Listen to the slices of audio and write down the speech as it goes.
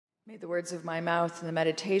May the words of my mouth and the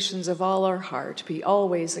meditations of all our heart be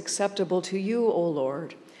always acceptable to you, O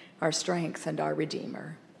Lord, our strength and our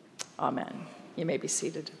Redeemer. Amen. You may be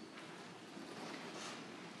seated.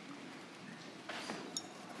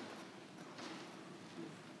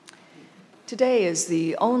 Today is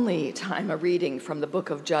the only time a reading from the book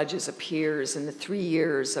of Judges appears in the 3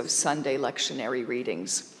 years of Sunday lectionary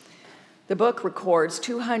readings. The book records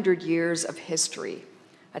 200 years of history,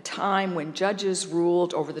 a time when judges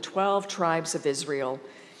ruled over the 12 tribes of Israel,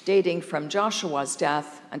 dating from Joshua's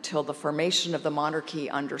death until the formation of the monarchy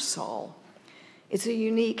under Saul. It's a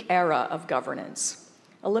unique era of governance,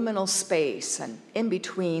 a liminal space, an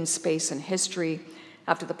in-between space in history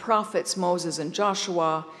after the prophets Moses and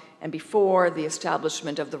Joshua and before the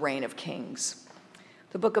establishment of the reign of kings.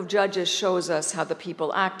 The book of Judges shows us how the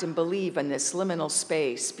people act and believe in this liminal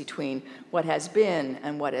space between what has been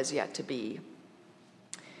and what has yet to be.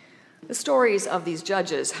 The stories of these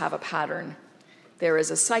judges have a pattern. There is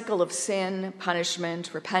a cycle of sin,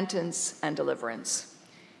 punishment, repentance, and deliverance.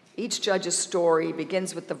 Each judge's story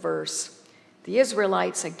begins with the verse, "The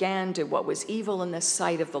Israelites again did what was evil in the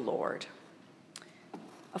sight of the Lord."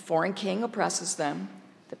 A foreign king oppresses them.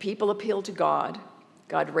 The people appeal to God.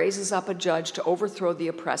 God raises up a judge to overthrow the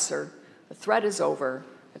oppressor. The threat is over.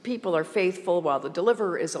 The people are faithful while the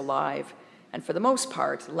deliverer is alive. And for the most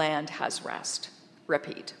part, land has rest.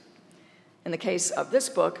 Repeat. In the case of this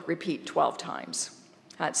book, repeat 12 times.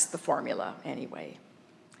 That's the formula anyway.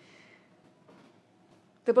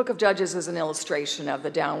 The book of Judges is an illustration of the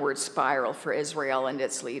downward spiral for Israel and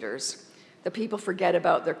its leaders. The people forget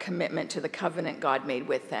about their commitment to the covenant God made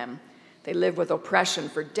with them. They live with oppression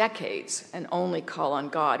for decades and only call on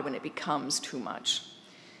God when it becomes too much.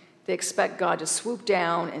 They expect God to swoop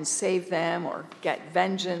down and save them or get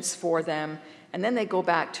vengeance for them, and then they go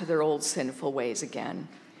back to their old sinful ways again.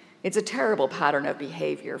 It's a terrible pattern of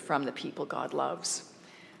behavior from the people God loves.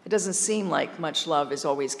 It doesn't seem like much love is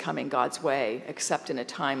always coming God's way, except in a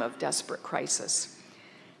time of desperate crisis.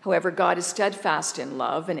 However, God is steadfast in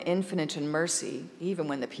love and infinite in mercy, even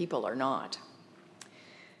when the people are not.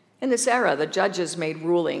 In this era, the judges made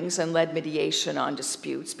rulings and led mediation on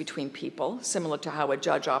disputes between people, similar to how a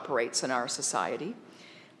judge operates in our society.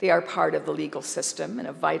 They are part of the legal system and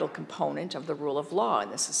a vital component of the rule of law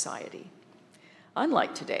in the society.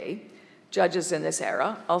 Unlike today, judges in this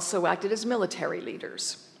era also acted as military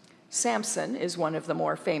leaders. Samson is one of the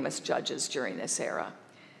more famous judges during this era.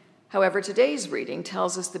 However, today's reading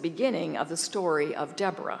tells us the beginning of the story of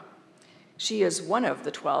Deborah. She is one of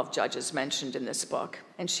the 12 judges mentioned in this book,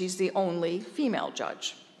 and she's the only female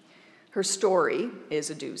judge. Her story is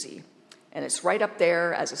a doozy, and it's right up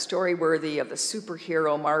there as a story worthy of the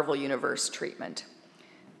superhero Marvel Universe treatment.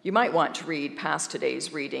 You might want to read past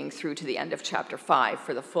today's reading through to the end of chapter 5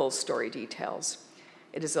 for the full story details.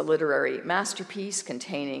 It is a literary masterpiece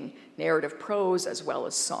containing narrative prose as well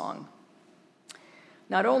as song.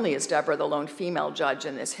 Not only is Deborah the lone female judge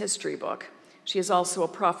in this history book, she is also a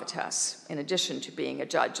prophetess, in addition to being a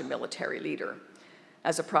judge and military leader.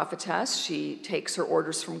 As a prophetess, she takes her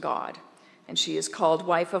orders from God, and she is called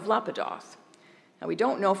wife of Lapidoth. Now, we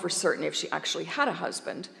don't know for certain if she actually had a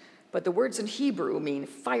husband, but the words in Hebrew mean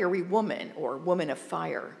fiery woman or woman of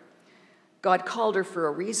fire. God called her for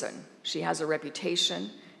a reason. She has a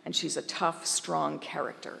reputation, and she's a tough, strong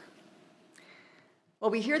character. Well,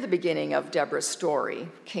 we hear the beginning of Deborah's story.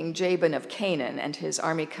 King Jabin of Canaan and his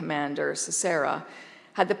army commander Sisera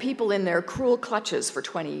had the people in their cruel clutches for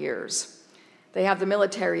 20 years. They have the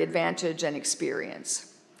military advantage and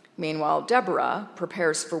experience. Meanwhile, Deborah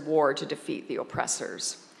prepares for war to defeat the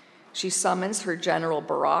oppressors. She summons her general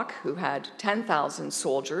Barak, who had 10,000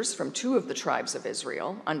 soldiers from 2 of the tribes of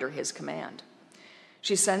Israel under his command.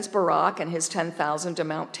 She sends Barak and his 10,000 to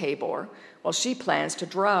Mount Tabor, while she plans to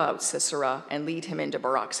draw out Sisera and lead him into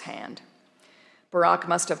Barak's hand. Barak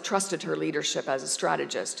must have trusted her leadership as a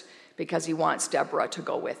strategist because he wants Deborah to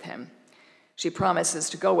go with him. She promises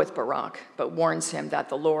to go with Barak, but warns him that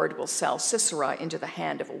the Lord will sell Sisera into the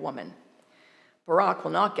hand of a woman. Barak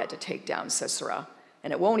will not get to take down Sisera,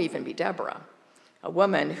 and it won't even be Deborah. A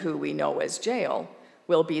woman who we know as Jael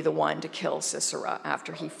will be the one to kill Sisera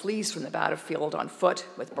after he flees from the battlefield on foot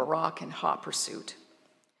with Barak in hot pursuit.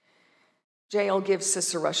 Jael gives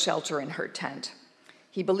Sisera shelter in her tent.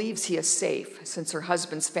 He believes he is safe since her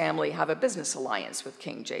husband's family have a business alliance with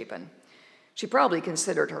King Jabin. She probably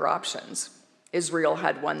considered her options. Israel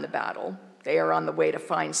had won the battle. They are on the way to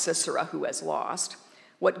find Sisera, who has lost.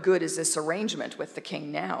 What good is this arrangement with the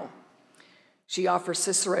king now? She offers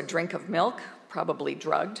Sisera a drink of milk, probably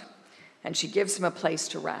drugged, and she gives him a place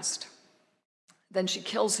to rest. Then she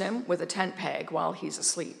kills him with a tent peg while he's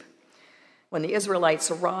asleep. When the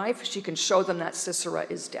Israelites arrive, she can show them that Sisera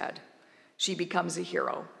is dead. She becomes a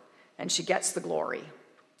hero, and she gets the glory.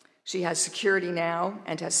 She has security now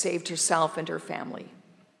and has saved herself and her family.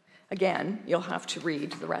 Again, you'll have to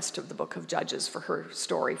read the rest of the book of Judges for her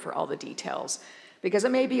story for all the details, because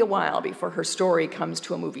it may be a while before her story comes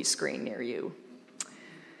to a movie screen near you.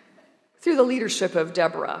 Through the leadership of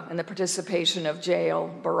Deborah and the participation of Jael,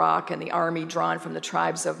 Barak, and the army drawn from the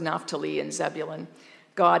tribes of Naphtali and Zebulun,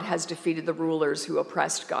 God has defeated the rulers who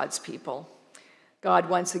oppressed God's people. God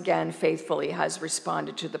once again faithfully has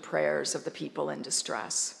responded to the prayers of the people in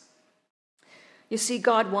distress. You see,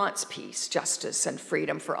 God wants peace, justice, and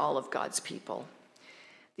freedom for all of God's people.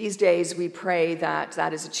 These days, we pray that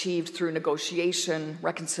that is achieved through negotiation,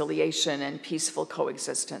 reconciliation, and peaceful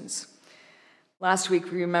coexistence. Last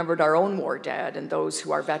week, we remembered our own war dead and those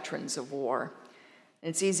who are veterans of war. And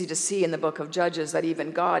it's easy to see in the book of Judges that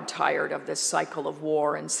even God tired of this cycle of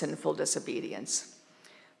war and sinful disobedience.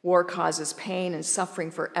 War causes pain and suffering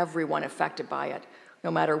for everyone affected by it, no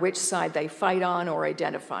matter which side they fight on or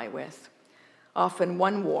identify with. Often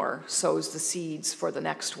one war sows the seeds for the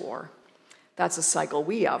next war. That's a cycle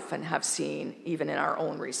we often have seen even in our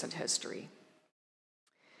own recent history.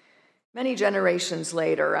 Many generations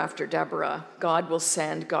later, after Deborah, God will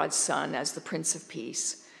send God's Son as the Prince of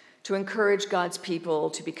Peace to encourage God's people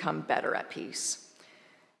to become better at peace.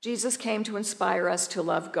 Jesus came to inspire us to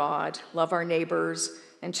love God, love our neighbors,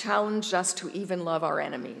 and challenge us to even love our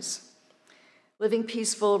enemies. Living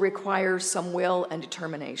peaceful requires some will and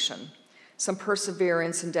determination, some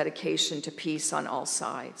perseverance and dedication to peace on all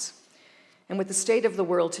sides. And with the state of the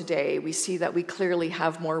world today, we see that we clearly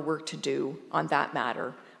have more work to do on that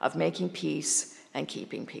matter of making peace and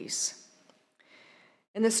keeping peace.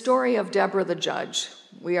 In the story of Deborah the judge,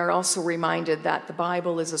 we are also reminded that the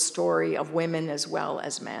Bible is a story of women as well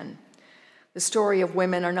as men. The story of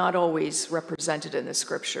women are not always represented in the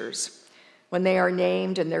scriptures. When they are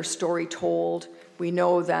named and their story told, we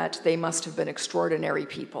know that they must have been extraordinary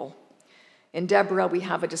people. In Deborah, we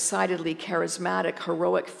have a decidedly charismatic,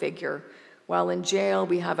 heroic figure, while in Jael,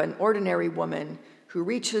 we have an ordinary woman who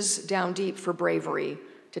reaches down deep for bravery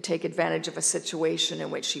to take advantage of a situation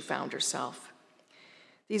in which she found herself.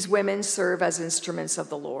 These women serve as instruments of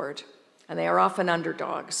the Lord, and they are often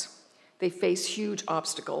underdogs. They face huge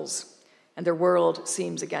obstacles, and their world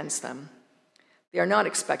seems against them. They are not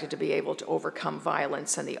expected to be able to overcome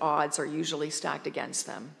violence, and the odds are usually stacked against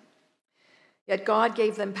them. Yet God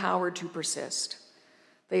gave them power to persist.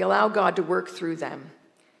 They allow God to work through them,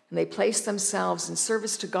 and they place themselves in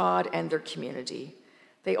service to God and their community.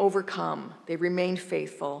 They overcome, they remain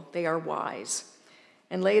faithful, they are wise.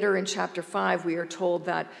 And later in chapter 5, we are told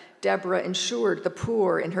that Deborah ensured the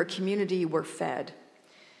poor in her community were fed.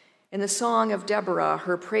 In the Song of Deborah,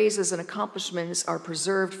 her praises and accomplishments are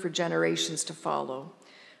preserved for generations to follow,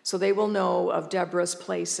 so they will know of Deborah's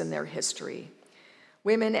place in their history.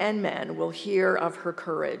 Women and men will hear of her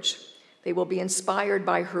courage. They will be inspired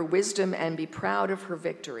by her wisdom and be proud of her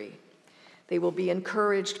victory. They will be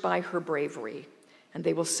encouraged by her bravery, and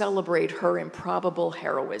they will celebrate her improbable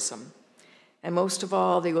heroism. And most of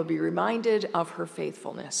all, they will be reminded of her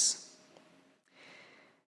faithfulness.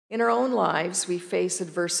 In our own lives, we face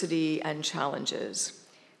adversity and challenges.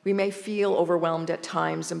 We may feel overwhelmed at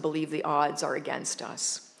times and believe the odds are against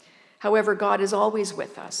us. However, God is always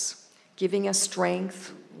with us, giving us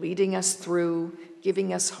strength, leading us through,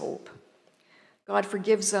 giving us hope. God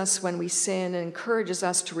forgives us when we sin and encourages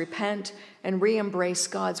us to repent and re-embrace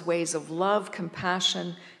God's ways of love,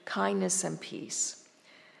 compassion, kindness, and peace.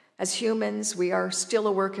 As humans, we are still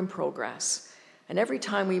a work in progress, and every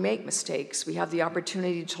time we make mistakes, we have the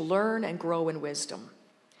opportunity to learn and grow in wisdom.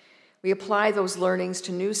 We apply those learnings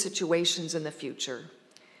to new situations in the future.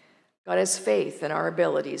 God has faith in our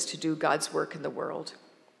abilities to do God's work in the world.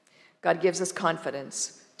 God gives us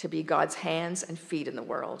confidence to be God's hands and feet in the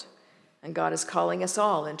world, and God is calling us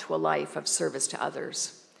all into a life of service to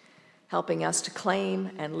others, helping us to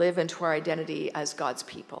claim and live into our identity as God's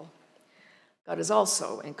people. God is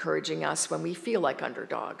also encouraging us when we feel like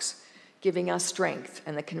underdogs, giving us strength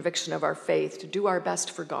and the conviction of our faith to do our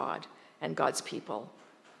best for God and God's people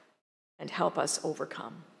and help us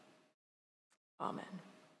overcome. Amen.